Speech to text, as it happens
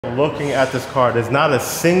looking at this car. There's not a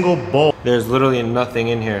single bolt. There's literally nothing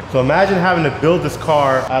in here. So imagine having to build this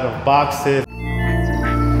car out of boxes.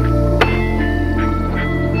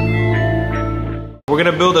 We're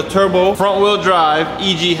gonna build a turbo front wheel drive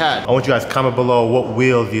EG hatch. I want you guys to comment below what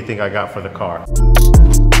wheels do you think I got for the car.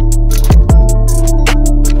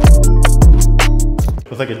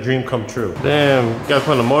 It's like a dream come true. Damn, you guys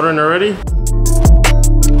putting the motor in already?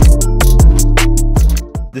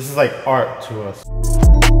 This is like art to us.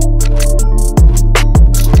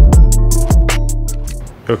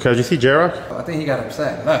 Okay, did you see J-Rock? I think he got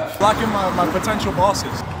upset. Left. Blocking my potential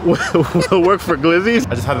bosses. Will work for Glizzies?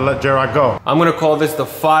 I just had to let J-Rock go. I'm gonna call this the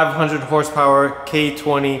 500 horsepower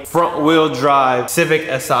K20 front wheel drive Civic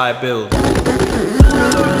Si build.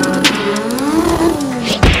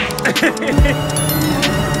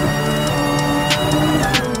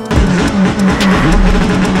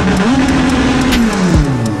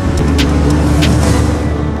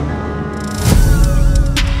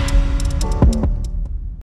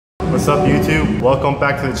 What's up, YouTube? Welcome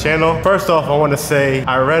back to the channel. First off, I want to say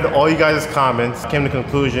I read all you guys' comments. I came to the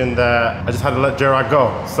conclusion that I just had to let J-Rock go.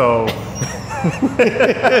 So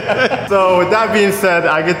so with that being said,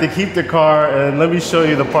 I get to keep the car, and let me show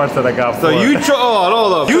you the parts that I got for it. So you chose,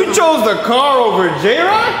 hold up. You chose the car over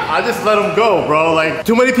J-Rock? I just let him go, bro. Like,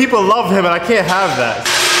 too many people love him, and I can't have that.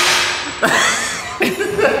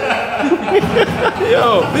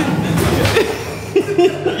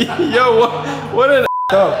 Yo, what an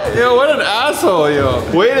yo, what an asshole, yo.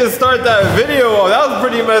 Way to start that video off. That was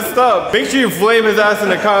pretty messed up. Make sure you flame his ass in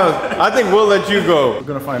the comments. I think we'll let you go. We're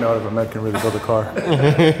gonna find out if a man can really build a car.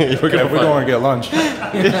 We're going to get lunch.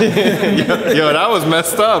 Yo, that was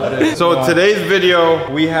messed up. So today's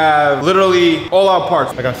video, we have literally all our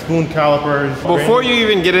parts. I got spoon calipers. Before you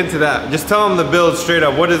even get into that, just tell them the build straight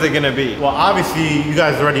up. What is it gonna be? Well, obviously, you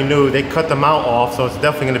guys already knew they cut the mount off, so it's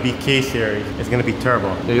definitely gonna be K-series. It's gonna be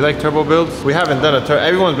turbo. Do you like turbo builds? We haven't done a turbo.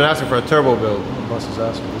 Everyone's been asking for a turbo build. Boss is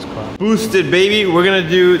asking for this car. Boosted, baby. We're gonna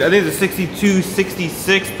do, I think it's a 62,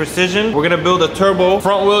 66 precision. We're gonna build a turbo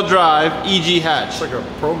front wheel drive EG hatch. It's like a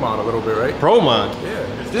pro mod a little bit, right? Pro mod? Yeah.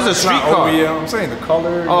 This is a street car. Yeah, I'm saying the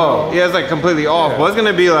color. Oh, yeah, it's like completely off. But it's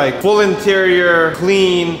gonna be like full interior,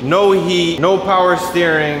 clean, no heat, no power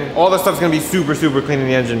steering. All the stuff's gonna be super, super clean in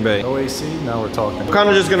the engine bay. No AC, now we're talking. I'm kind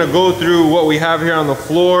of just gonna go through what we have here on the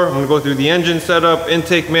floor. I'm gonna go through the engine setup,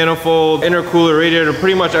 intake manifold, intercooler, radiator,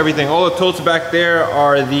 pretty much everything. All the totes back there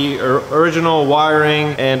are the original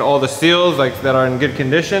wiring and all the seals like that are in good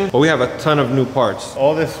condition. But we have a ton of new parts.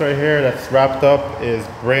 All this right here that's wrapped up is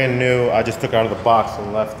brand new. I just took it out of the box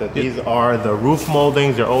and left it. These are the roof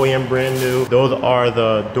moldings. They're OEM brand new. Those are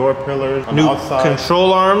the door pillars on new the outside.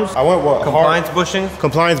 Control arms. I went with compliance bushings.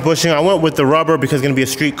 Compliance bushing. I went with the rubber because it's gonna be a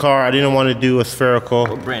street car. I didn't want to do a spherical.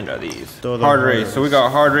 What brand are these? Hard Race. So we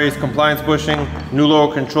got Hard Race, compliance bushing, new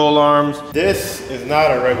lower control arms. This is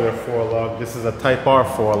not a regular 4-lug. This is a Type R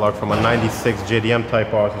 4-lug from a 96 JDM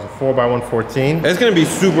Type R. So it's a 4x114. It's gonna be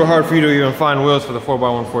super hard for you to even find wheels for the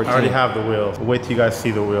 4x114. I already have the wheels. Wait till you guys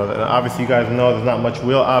see the wheels. And obviously you guys know there's not much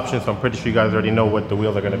wheel options, so I'm pretty sure you guys already know what the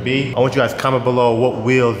wheels are gonna be. I want you guys to comment below what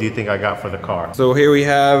wheels do you think I got for the car. So here we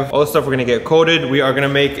have all the stuff we're gonna get coated. We are gonna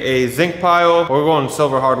make a zinc pile. We're going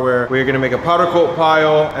silver hardware. We're gonna make a powder coat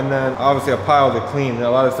pile, and then obviously a pile to clean.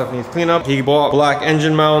 A lot of stuff needs cleanup. He bought black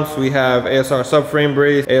engine mounts. We have ASR subframe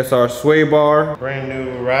brace, ASR sway bar. Brand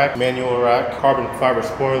new rack, manual rack, carbon fiber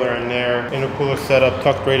spoiler in there, intercooler setup,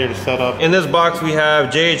 tucked radiator setup. In this box we have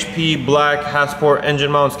JHP black Hasport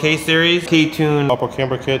engine mounts K-series, ktuned upper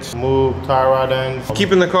camber kits, move tire rod ends.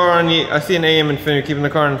 Keeping the car on the, I see an AM Infinity, keeping the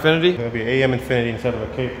car on Infinity. It's gonna be AM Infinity instead of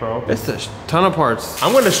a K Pro. It's a ton of parts.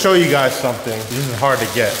 I'm gonna show you guys something. This is hard to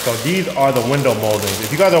get. So these are the window moldings.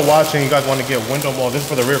 If you guys are watching, you guys wanna get window mold, this is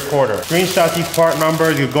for the rear quarter. Screenshot these part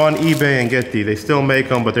numbers, you go on eBay and get these. They still make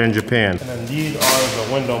them, but they're in Japan. And then these are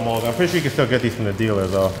the window molds. I'm pretty sure you can still get these from the dealer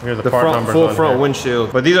though. Here's the part numbers full on front here.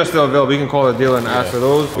 windshield. But these are still available. You can call the dealer and ask for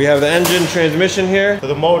those. We have the engine transmission here. So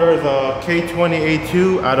the motor is a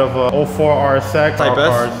k20a2 out of a 04 RSX. Type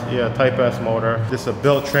S? Yeah, Type S motor. This is a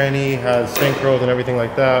built tranny, has synchros and everything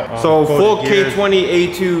like that. So full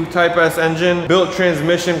K20A2 Type S engine, built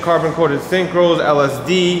transmission, carbon coated synchros,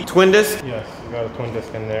 LSD, twin disc. Yes, we got a twin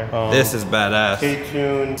disc in there. This is badass.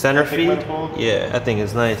 K-tuned center feed. Yeah, that thing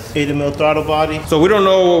is nice. 80mm throttle body. So we don't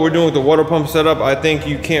know what we're doing with the water pump setup. I think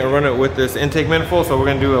you can't run it with this intake manifold. So we're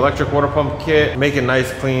gonna do electric water pump kit, make it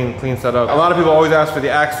nice, clean setup. A lot of people always ask for the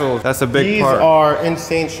axles. That's a big part. These are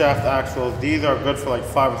insane shaft axles. These are good for like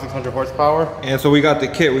 500 or 600 horsepower. And so we got the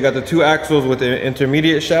kit. We got the 2 axles with the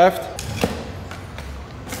intermediate shaft.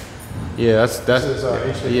 Yeah, that's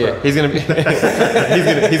yeah. He's gonna be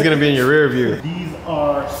he's gonna be in your rear view. These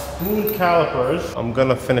are are spoon calipers. I'm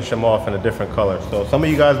gonna finish them off in a different color. So some of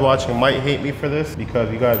you guys watching might hate me for this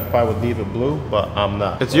because you guys probably would leave it blue, but I'm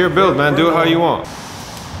not. It's your build, man. Do it how you want.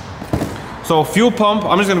 So fuel pump,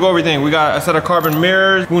 I'm just gonna go over everything. We got a set of carbon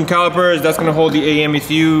mirrors, spoon calipers, that's gonna hold the AM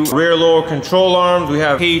ECU, rear lower control arms. We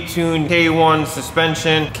have K-tuned K1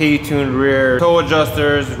 suspension, K-tuned rear toe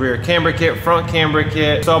adjusters, rear camber kit, front camber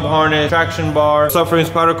kit, sub harness, traction bar,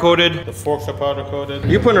 subframes powder coated. The forks are powder coated.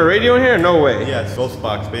 You putting a radio in here? No way. Yes, ghost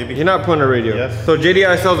box, baby. You're not putting a radio. Yes. So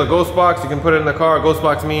JDI sells a ghost box. You can put it in the car. Ghost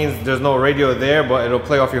box means there's no radio there, but it'll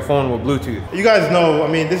play off your phone with Bluetooth. You guys know,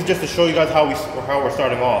 I mean, this is just to show you guys how we're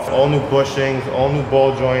starting off. All new bushings, all new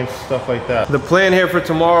ball joints, stuff like that. The plan here for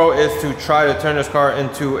tomorrow is to try to turn this car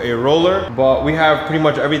into a roller, but we have pretty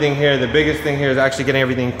much everything here. The biggest thing here is actually getting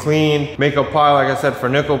everything clean, make a pile, like I said, for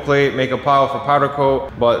nickel plate, make a pile for powder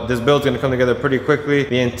coat, but this build's gonna come together pretty quickly.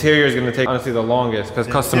 The interior is gonna take, honestly, the longest, because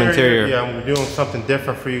custom interior. Yeah, we're doing something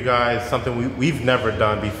different for you guys, something we've never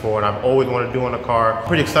done before, and I've always wanted to do on a car.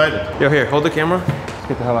 Pretty excited. Yo, here, hold the camera. Let's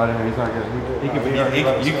get the hell out of here. He's not good.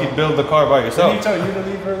 You can build the car by yourself. Did he tell you to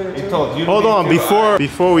leave earlier too? He told you to Hold leave on, too.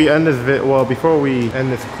 before we end this before we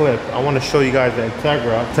end this clip, I want to show you guys the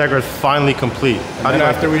Integra. Integra is finally complete. And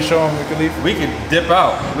after we show him, we can leave. We could dip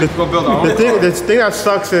out. We could go build our own car. The thing that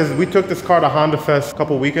sucks is we took this car to Honda Fest a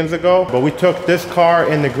couple weekends ago, but we took this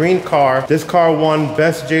car in the green car. This car won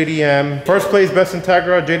Best JDM, first place Best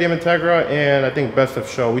Integra, JDM Integra, and I think Best of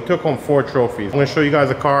Show. We took home 4 trophies. I'm gonna show you guys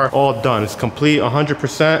the car all done. It's complete,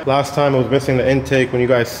 100%. Last time it was missing the intake. When you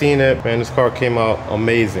guys seen it, man, this car came out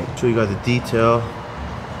amazing. Show you guys the detail.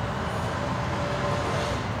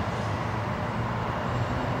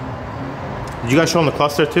 Did you guys show him the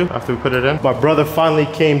cluster too after we put it in? My brother finally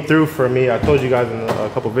came through for me. I told you guys in a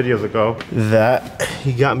couple videos ago that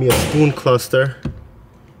he got me a spoon cluster.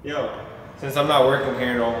 Yo, since I'm not working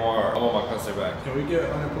here no more, I want my cluster back. Can we get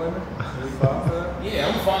unemployment? Can we file for that? Yeah,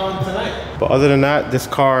 I'm filing tonight. But other than that, this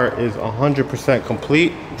car is 100%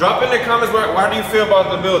 complete. Drop in the comments, how do you feel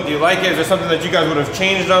about the build? Do you like it? Is there something that you guys would have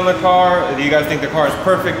changed on the car? Do you guys think the car is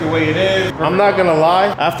perfect the way it is? I'm not gonna lie,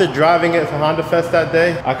 after driving it to Honda Fest that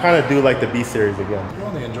day, I kind of do like the B Series again. You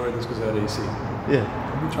only enjoyed this because it had AC. Yeah.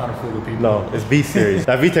 Don't be trying to fool the people. No, it's B Series.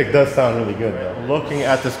 That VTEC does sound really good though. Looking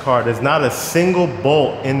at this car, there's not a single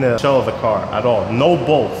bolt in the shell of the car at all. No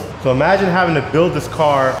bolts. So imagine having to build this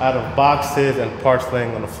car out of boxes and parts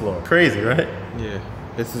laying on the floor. Crazy, right? Yeah,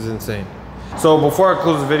 this is insane. So before I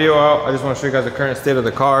close the video out, I just want to show you guys the current state of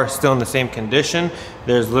the car. Still in the same condition.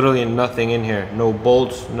 There's literally nothing in here. No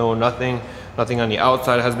bolts, no nothing. Nothing on the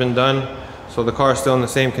outside has been done. So the car is still in the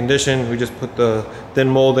same condition. We just put the thin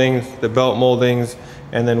moldings, the belt moldings,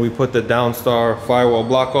 and then we put the Downstar firewall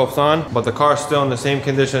block offs on. But the car is still in the same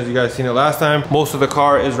condition as you guys seen it last time. Most of the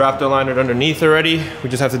car is wrapped aligned underneath already. We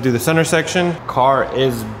just have to do the center section. Car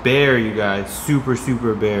is bare, you guys. Super,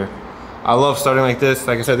 super bare. I love starting like this.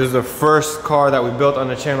 Like I said, this is the first car that we built on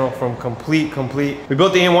the channel from complete. We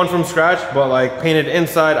built the AM1 from scratch, but like painted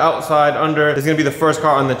inside, outside, under. This is gonna be the first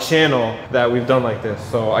car on the channel that we've done like this.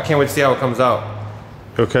 So I can't wait to see how it comes out.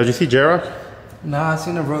 Okay, did you see J-Rock? Nah, I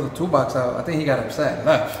seen him roll the toolbox out. I think he got upset.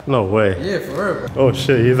 Left. No way. Yeah, for real. Oh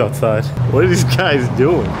shit, he's outside. What are these guys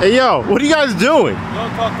doing? Hey yo, what are you guys doing?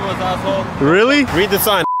 Don't talk to us, asshole. Really? Read the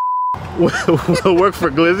sign. Work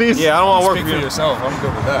for Glizzies? Yeah, I don't want to work Speak for for you. yourself. I'm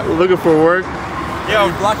good with that. Looking for work? Yo,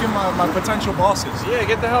 You're blocking my potential bosses. yeah,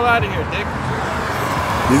 get the hell out of here, dick.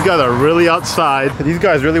 These guys are really outside. These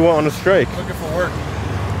guys really went on a strike. Looking for work.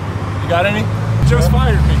 You got any? He just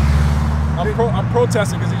fired me. I'm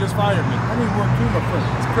protesting because he just fired me. I need work too, my friend.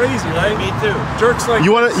 It's crazy, right? Me too. Jerks like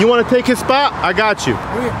You wanna take his spot? I got you.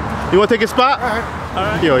 You wanna take his spot?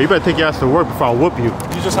 Alright. Yo, you better take your ass to work before I whoop you.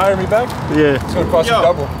 You just hire me back? Yeah. It's gonna cost you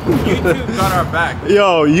double. YouTube got our back.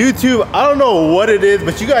 Yo, YouTube, I don't know what it is,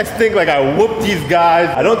 but you guys think like I whoop these guys.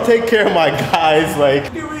 I don't take care of my guys.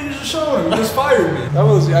 Like, You just showed him. You just fired me.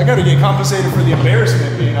 I gotta get compensated for the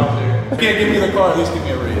embarrassment being out there. You can't give me the car, at least give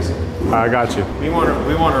me a raise. I got you. We want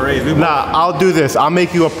to raise. Nah, I'll do this. I'll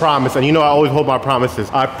make you a promise, and you know I always hold my promises.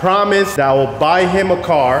 I promise that I will buy him a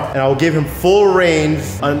car, and I will give him full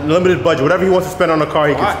reins, unlimited budget, whatever he wants to spend on the car.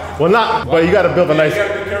 He can. Well, not. But you got to build a nice. You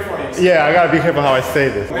gotta be careful. Yeah, I gotta be careful how I say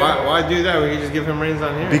this. Why do that? We can just give him reins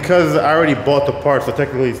on here. Because I already bought the part, so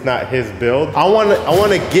technically it's not his build. I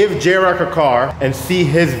wanna give J-Rock a car and see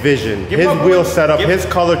his vision, his wheel setup, his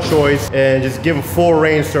color choice, and just give him full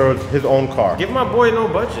reins to his own car. Give my boy no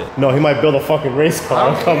budget. No, he might build a fucking race car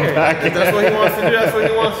and come back. If that's what he wants to do, that's what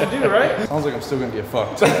he wants to do, right? Sounds like I'm still gonna get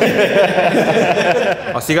fucked.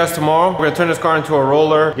 I'll see you guys tomorrow. We're gonna turn this car into a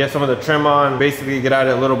roller, get some of the trim on, basically get at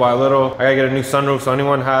it little by little. I gotta get a new sunroof, so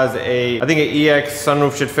anyone has I think an EX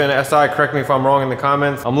sunroof should fit an SI. Correct me if I'm wrong in the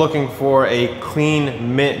comments. I'm looking for a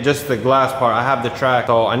clean mint, just the glass part. I have the track,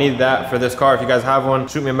 so I need that for this car. If you guys have one,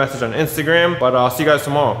 shoot me a message on Instagram, but I'll see you guys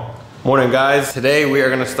tomorrow. Morning guys, today we are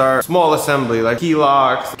gonna start small assembly, like key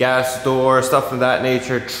locks, gas door, stuff of that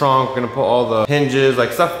nature, trunk. We're gonna put all the hinges,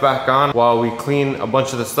 like stuff back on while we clean a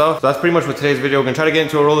bunch of the stuff. So that's pretty much what today's video. We're gonna try to get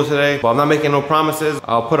into a roller today, but I'm not making no promises.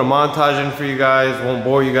 I'll put a montage in for you guys, won't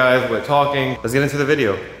bore you guys with talking. Let's get into the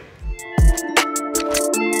video.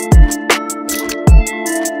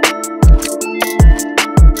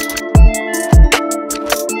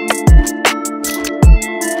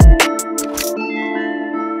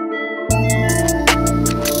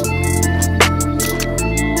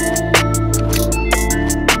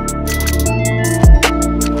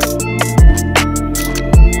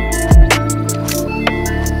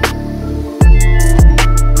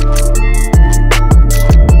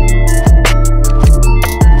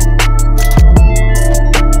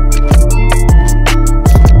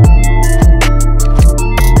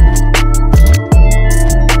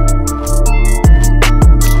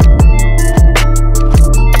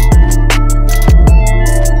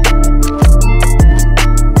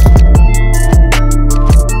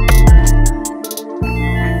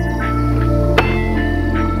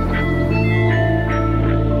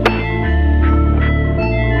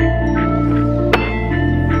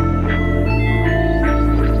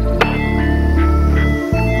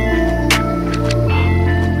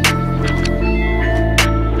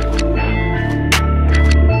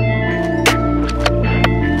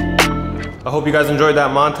 I hope you guys enjoyed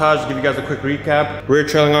that montage. Give you guys a quick recap. Rear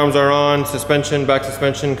trailing arms are on, suspension, back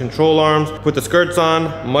suspension, control arms. Put the skirts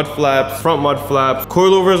on, mud flaps, front mud flaps.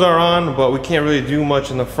 Coilovers are on, but we can't really do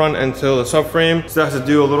much in the front until the subframe. Still has to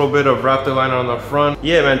do a little bit of Raptor liner on the front.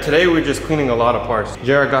 Yeah, man, today we're just cleaning a lot of parts.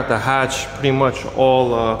 Jared got the hatch, pretty much all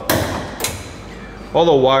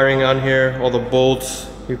the wiring on here, all the bolts.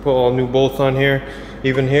 We put all new bolts on here.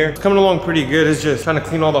 Even here, it's coming along pretty good. It's just trying to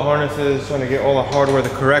clean all the harnesses, trying to get all the hardware, the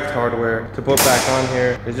correct hardware to put back on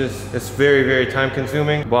here. It's very, very time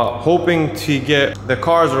consuming, but hoping to get the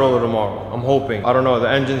cars roller tomorrow. I'm hoping. I don't know, the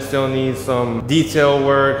engine still needs some detail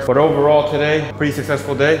work, but overall today, pretty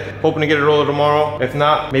successful day. Hoping to get it roller tomorrow. If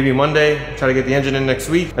not, maybe Monday, try to get the engine in next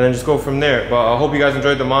week and then just go from there. But I hope you guys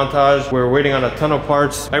enjoyed the montage. We're waiting on a ton of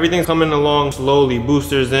parts. Everything's coming along slowly,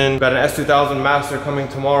 boosters in. Got an S2000 Master coming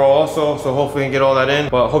tomorrow also, so hopefully we can get all that in.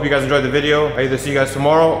 But hope you guys enjoyed the video. I either see you guys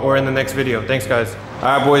tomorrow or in the next video. Thanks guys. All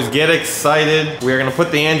right boys, get excited. We are gonna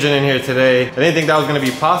put the engine in here today. I didn't think that was gonna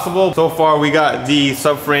be possible. So far we got the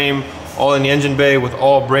subframe all in the engine bay with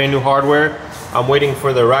all brand new hardware. I'm waiting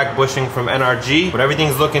for the rack bushing from NRG, but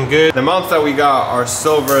everything's looking good. The mounts that we got are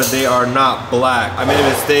silver, they are not black. I made a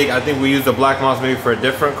mistake, I think we used the black mounts maybe for a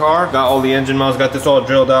different car. Got all the engine mounts, got this all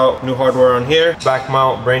drilled out, new hardware on here. Back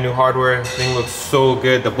mount, brand new hardware, thing looks so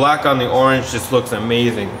good. The black on the orange just looks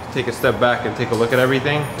amazing. Take a step back and take a look at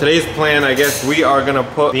everything. Today's plan, I guess we are gonna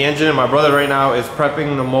put the engine in. My brother right now is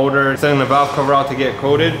prepping the motor, setting the valve cover out to get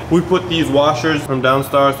coated. We put these washers from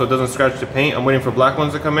Downstar so it doesn't scratch the paint. I'm waiting for black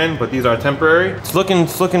ones to come in, but these are temporary. It's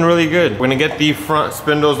looking really good. We're gonna get the front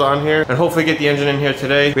spindles on here and hopefully get the engine in here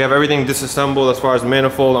today. We have everything disassembled as far as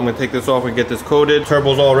manifold. I'm gonna take this off and get this coated.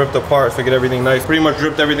 Turbo's all ripped apart, so get everything nice. Pretty much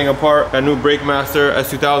ripped everything apart. Got new brake master,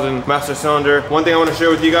 S2000 master cylinder. One thing I wanna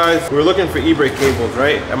share with you guys, we're looking for e-brake cables,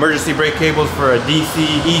 right? Emergency brake cables for a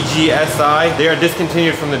DC EGSI. They are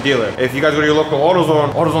discontinued from the dealer. If you guys go to your local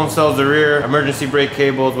AutoZone sells the rear emergency brake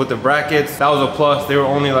cables with the brackets. That was a plus. They were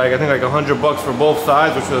only like, I think like $100 for both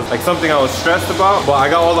sides, which was like something I was stressed about. But I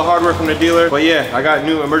got all the hardware from the dealer. But yeah, I got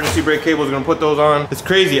new emergency brake cables. We're gonna put those on. It's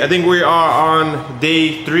crazy. I think we are on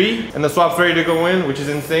day 3 and the swap's ready to go in, which is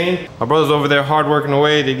insane. My brother's over there hard working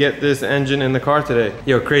away to get this engine in the car today.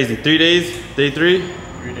 Yo, crazy. 3 days, day 3?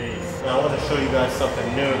 3 days. Now I want to show you guys something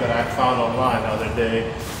new that I found online the other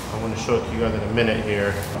day. I'm going to show it to you guys in a minute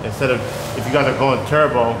here. Instead of, if you guys are going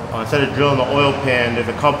turbo, instead of drilling the oil pan, there's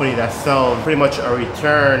a company that sells pretty much a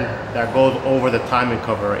return that goes over the timing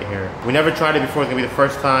cover right here. We never tried it before. It's gonna be the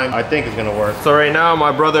first time. I think it's gonna work. So right now,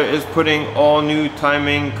 my brother is putting all new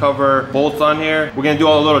timing cover bolts on here. We're gonna do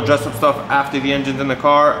all the little dress up stuff after the engine's in the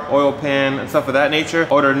car, oil pan and stuff of that nature.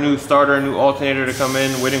 Order a new starter, new alternator to come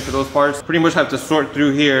in, waiting for those parts. Pretty much have to sort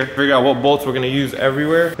through here, figure out what bolts we're gonna use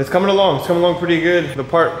everywhere. It's coming along pretty good. The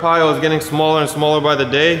part pile is getting smaller and smaller by the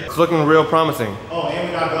day. It's looking real promising. Oh, and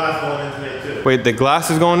we got glass going in today too. Wait, the glass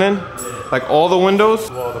is going in? Yeah. Like all the windows?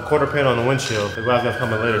 Well, the quarter pan on the windshield. The glass guy's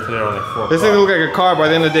coming later today around like 4 o'clock. This thing look like a car by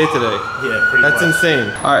the end of the day today. Yeah, pretty much. That's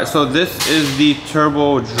insane. All right, so this is the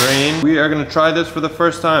turbo drain. We are gonna try this for the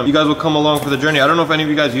first time. You guys will come along for the journey. I don't know if any of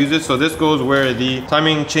you guys use it. So this goes where the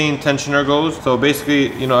timing chain tensioner goes. So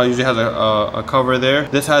basically, you know, it usually has a cover there.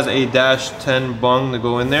 This has a -10 bung to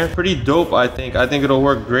go in there. Pretty dope, I think. I think it'll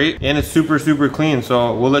work great. And it's super, super clean.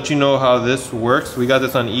 So we'll let you know how this works. We got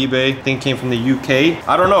this on eBay. I think it came from the UK.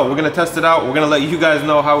 I don't know. We're gonna test it out. We're gonna let you guys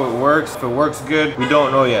know how it works. If it works good, we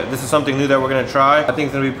don't know yet. This is something new that we're gonna try. I think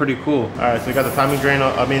it's gonna be pretty cool. All right, so we got the timing drain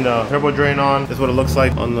on, the turbo drain on. This is what it looks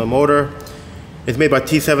like on the motor. It's made by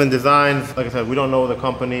T7 Designs. Like I said, we don't know the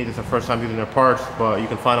company. This is the first time using their parts, but you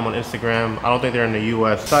can find them on Instagram. I don't think they're in the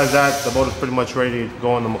US. Besides that, the motor's pretty much ready to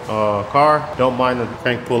go in the car. Don't mind the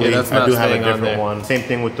crank pulley. Yeah, that's I not do have a staying on different there. one. Same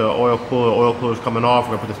thing with the oil cooler. The oil cooler's coming off.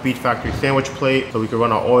 We're gonna put the Speed Factory sandwich plate so we can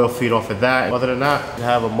run our oil feed off of that. Other than that, we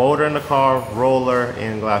have a motor in the car, roller,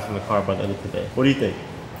 and glass in the car by the end of today. What do you think?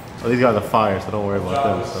 Oh, these guys are fire, so don't worry about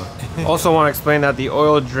them. So. Also want to explain that the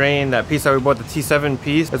oil drain, that piece that we bought, the T7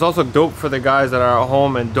 piece, it's also dope for the guys that are at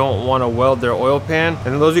home and don't want to weld their oil pan.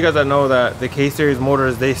 And those of you guys that know that the K-series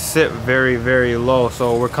motors, they sit very, very low.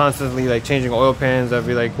 So we're constantly like changing oil pans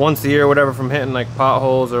every like once a year or whatever from hitting like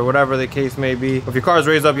potholes or whatever the case may be. If your car is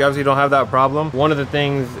raised up, you obviously don't have that problem. One of the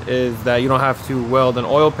things is that you don't have to weld an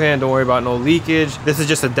oil pan. Don't worry about no leakage. This is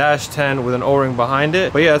just a -10 with an O-ring behind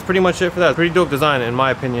it. But yeah, that's pretty much it for that. Pretty dope design in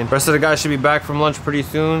my opinion. The rest of the guys should be back from lunch pretty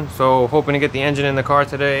soon. So hoping to get the engine in the car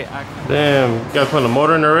today. Damn, you guys putting the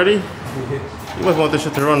motor in already? You must want this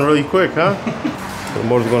shit to run really quick, huh? The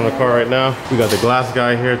motor's going in the car right now. We got the glass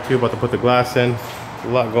guy here too, about to put the glass in. A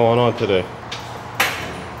lot going on today.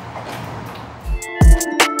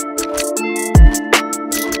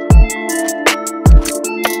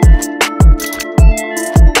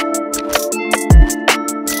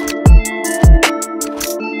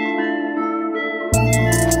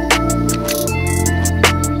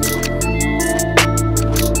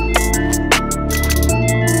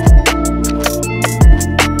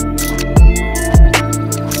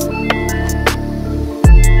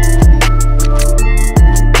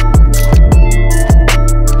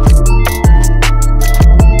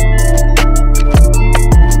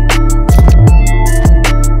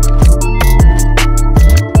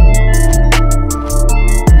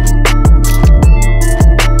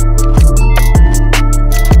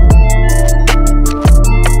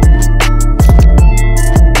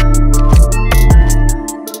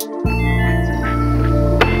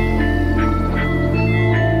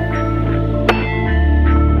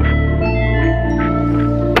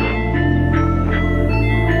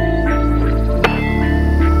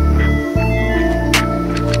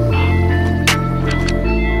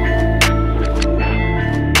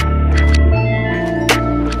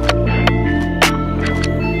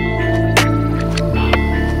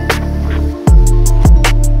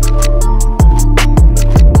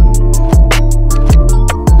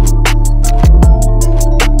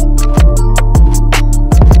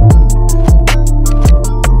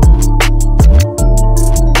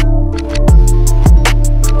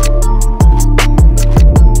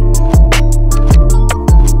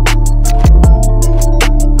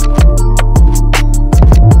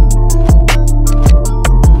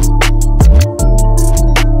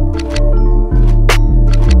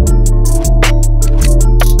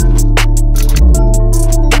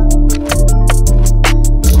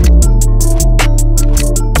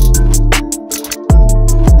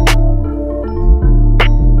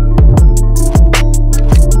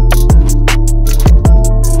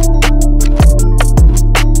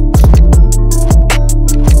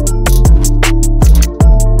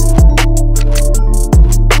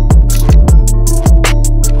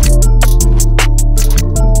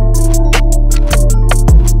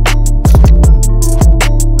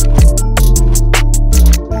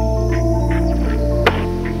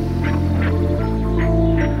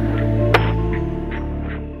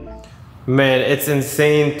 Man, it's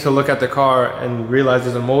insane to look at the car and realize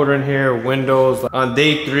there's a motor in here, windows. On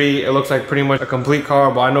day 3, it looks like pretty much a complete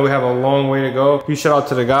car, but I know we have a long way to go. Huge shout out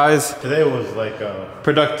to the guys. Today was like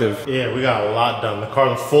productive. Yeah, we got a lot done. The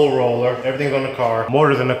car's a full roller. Everything's on the car.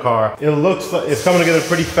 Motor's in the car. It looks like it's coming together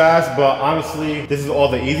pretty fast, but honestly, this is all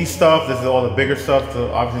the easy stuff. This is all the bigger stuff. So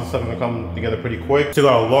obviously, stuff is gonna come together pretty quick. Still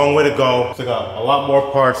got a long way to go. Still got a lot more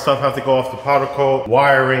parts. Stuff has to go off the powder coat.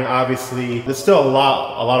 Wiring, obviously. There's still a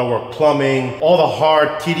lot of work. Plumbing. All the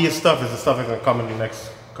hard, tedious stuff is the stuff that's gonna come in the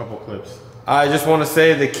next couple clips. I just want to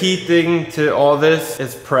say the key thing to all this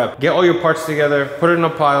is prep. Get all your parts together, put it in a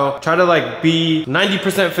pile. Try to like be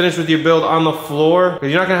 90% finished with your build on the floor,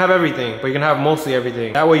 because you're not gonna have everything, but you can have mostly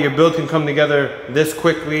everything. That way your build can come together this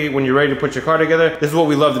quickly when you're ready to put your car together. This is what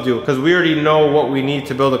we love to do, because we already know what we need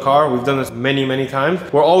to build a car. We've done this many times.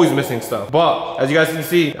 We're always missing stuff. But as you guys can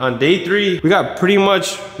see, on day 3, we got pretty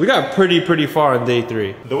far on day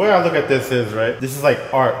 3. The way I look at this is, right, this is like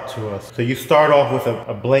art to us. So you start off with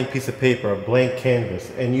a blank piece of paper, a blank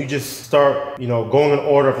canvas, and you just start, you know, going in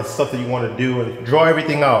order of the stuff that you want to do and draw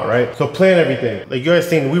everything out, right? So plan everything. Like you guys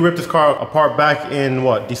seen, we ripped this car apart back in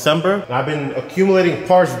what, December? And I've been accumulating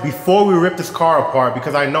parts before we ripped this car apart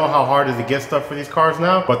because I know how hard it is to get stuff for these cars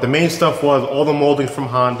now. But the main stuff was all the moldings from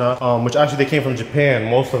Honda, which actually they came from Japan,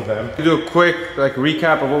 most of them. To do a quick like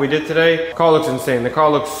recap of what we did today, the car looks insane. The car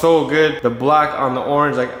looks so good. The black on the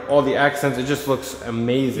orange, like all the accents, it just looks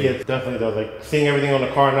amazing. Yeah, it definitely does. Like seeing everything on the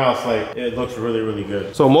car now, it's like, it looks really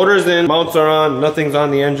good. So motor's in, mounts are on, nothing's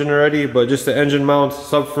on the engine already, but just the engine mounts,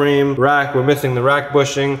 subframe, rack, we're missing the rack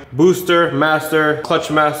bushing, booster, master,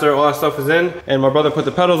 clutch master, all that stuff is in. And my brother put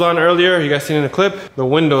the pedals on earlier, you guys seen in the clip. The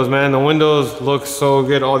windows, man, the windows look so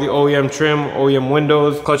good. All the OEM trim, OEM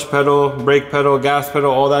windows, clutch pedal, brake pedal, gas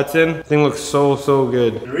pedal, all that's in. Thing looks so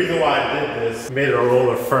good. The reason why I did this, made it a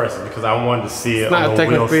roller first, is because I wanted to see it it's on the not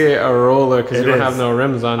technically wheels. a roller because you don't have no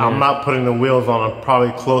rims on I'm here. not putting the wheels on. I'm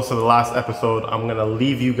probably close to the last episode. I'm gonna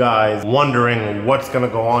leave you guys wondering what's gonna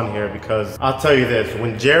go on here, because I'll tell you this,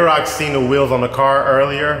 when J-Rock seen the wheels on the car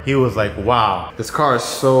earlier, he was like, wow. This car is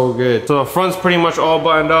so good. So the front's pretty much all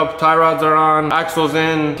buttoned up, tie rods are on, axles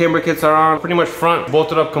in, camber kits are on, pretty much front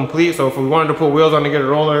bolted up complete. So if we wanted to put wheels on to get a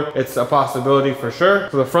roller, it's a possibility for sure.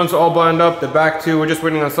 So the front's all buttoned up, the back too, we're just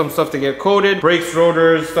waiting on some stuff to get coated, brakes,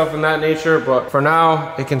 rotors, stuff in that nature. But for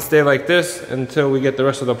now, it can stay like this until we get the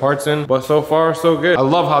rest of the parts in. But so far, so good. I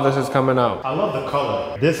love how this is coming out. I love the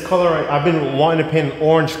color. This color, I've been wanting to paint an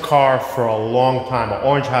orange car for a long time, an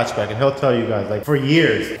orange hatchback, and he'll tell you guys, like for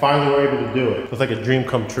years, finally we're able to do it. It's like a dream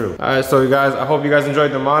come true. All right, so you guys, I hope you guys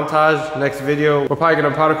enjoyed the montage. Next video, we're probably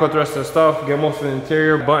gonna powder coat the rest of the stuff, get most of the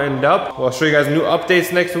interior buttoned up. We'll show you guys new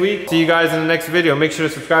updates next week. See you guys in the next video. Make sure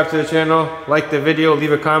to subscribe to the channel, like the video,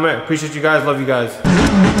 leave a comment. Appreciate you guys, love you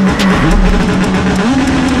guys.